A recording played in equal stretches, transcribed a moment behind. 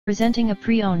Presenting a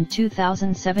pre-owned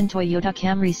 2007 Toyota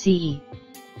Camry CE.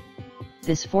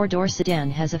 This four-door sedan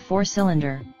has a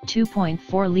four-cylinder,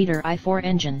 2.4-liter i4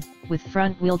 engine, with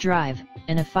front-wheel drive,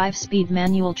 and a 5-speed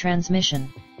manual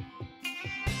transmission.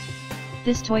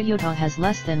 This Toyota has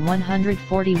less than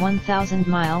 141,000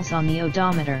 miles on the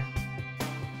odometer.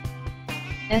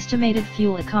 Estimated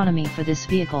fuel economy for this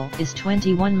vehicle is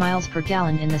 21 miles per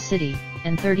gallon in the city,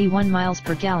 and 31 miles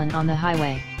per gallon on the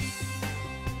highway.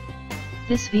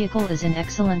 This vehicle is in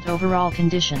excellent overall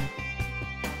condition.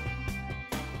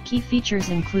 Key features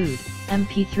include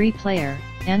MP3 player,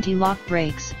 anti-lock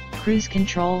brakes, cruise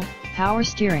control, power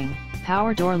steering,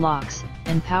 power door locks,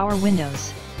 and power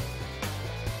windows.